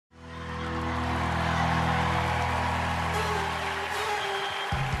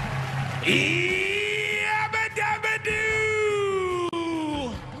Yabba-dabba-doo!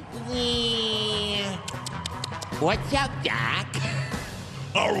 What's up, Doc?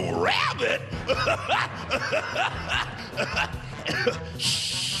 A rabbit?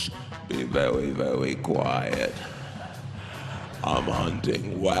 Shh. Be very, very quiet. I'm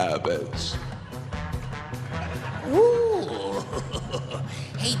hunting wabbits. Ooh.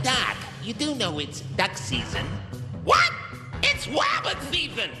 Hey, Doc, you do know it's duck season. What? It's wabbit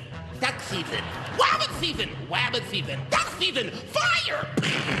season! Duck season. Wabbit season! Wabbit season. Duck season! Fire!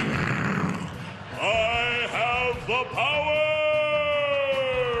 I have the power!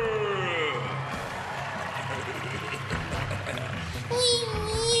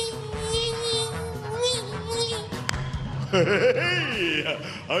 Hey,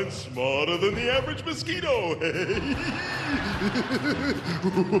 I'm smarter than the average mosquito.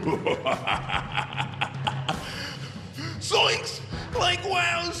 Zoinks! Like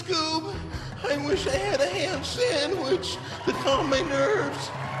wow, Scoob! I wish I had a ham sandwich to calm my nerves.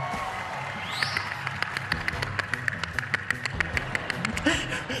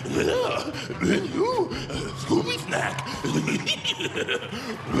 Scooby snack.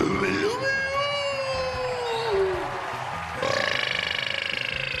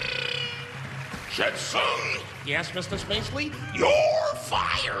 Jetson, Yes, Mr. Spacely? you're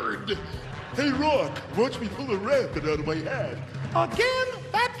fired. Hey, Rock, watch me pull a rabbit out of my hat. Again?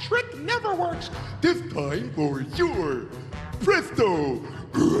 That trick never works. This time for sure. Presto!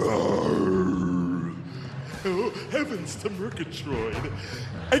 Oh, heavens to Murgatroyd.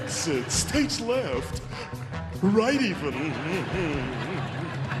 Exit, stage left. Right even.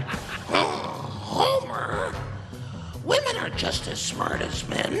 Homer? Women are just as smart as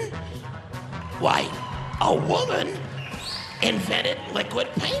men. Why, a woman invented liquid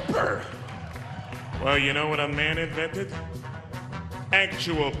paper. Well, you know what a man invented?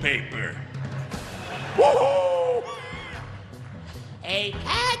 Actual paper. Woohoo! Hey,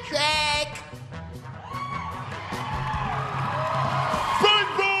 Patrick!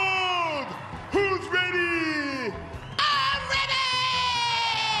 Blindfold! Who's ready? I'm ready!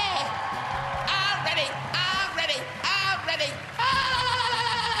 I'm ready! I'm ready! I'm ready!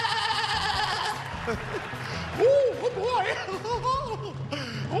 Oh boy!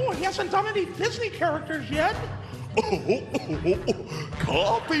 Oh, he hasn't done any Disney characters yet.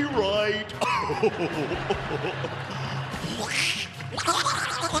 Copyright.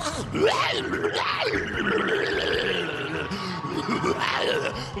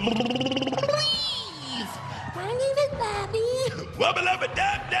 My name is Bobby.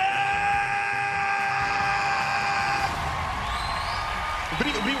 Wubba-lubba-dub-dub!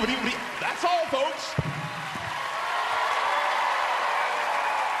 That's all, folks.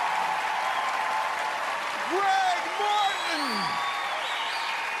 Greg Morton!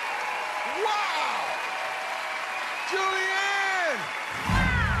 Wow! Julianne!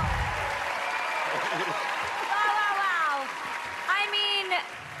 Wow. I mean,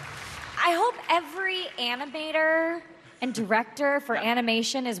 I hope every animator and director for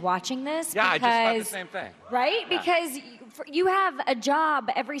animation is watching this. Yeah, because, I just thought the same thing. Right? Yeah. Because you have a job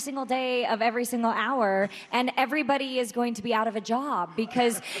every single day of every single hour, and everybody is going to be out of a job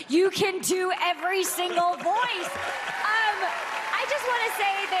because you can do every single voice. I just want to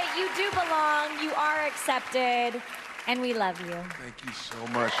say that you do belong, you are accepted, and we love you. Thank you so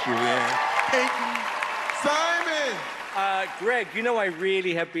much, Julianne. Thank you. Simon! Greg, you know I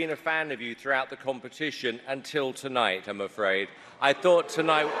really have been a fan of you throughout the competition until tonight, I'm afraid. I thought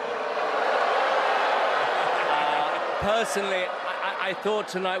tonight... personally, I thought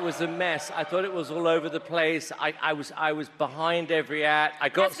tonight was a mess. I thought it was all over the place. I was behind every act. I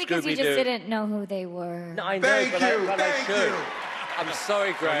got That's because you Scooby-Doo. just didn't know who they were. No, I know, Thank but you, I thank should. you. I'm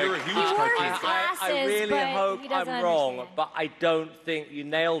sorry, Greg. You're a huge He wore his cartoon. glasses, I really but hope he I'm doesn't wrong, understand. but I don't think you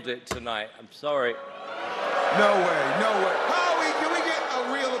nailed it tonight. I'm sorry. No way, no way. Howie, can we get a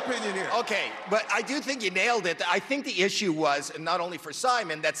real opinion here? Okay, but I do think you nailed it. I think the issue was, and not only for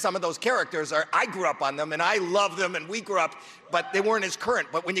Simon, that some of those characters I grew up on them, and I love them, and we grew up, but they weren't as current.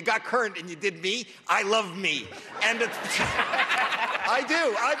 But when you got current and you did me, I love me. And it's, I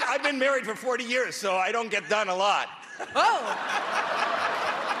do. I've been married for 40 years, so I don't get done a lot.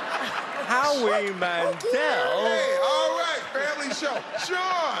 Howie Mandel. Hey, all right, family show.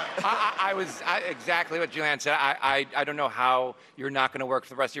 Sean! I was exactly what Julianne said. I don't know how you're not going to work for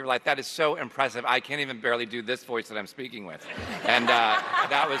the rest of your life. That is so impressive. I can't even barely do this voice that I'm speaking with. And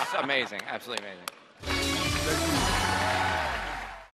that was amazing, absolutely amazing.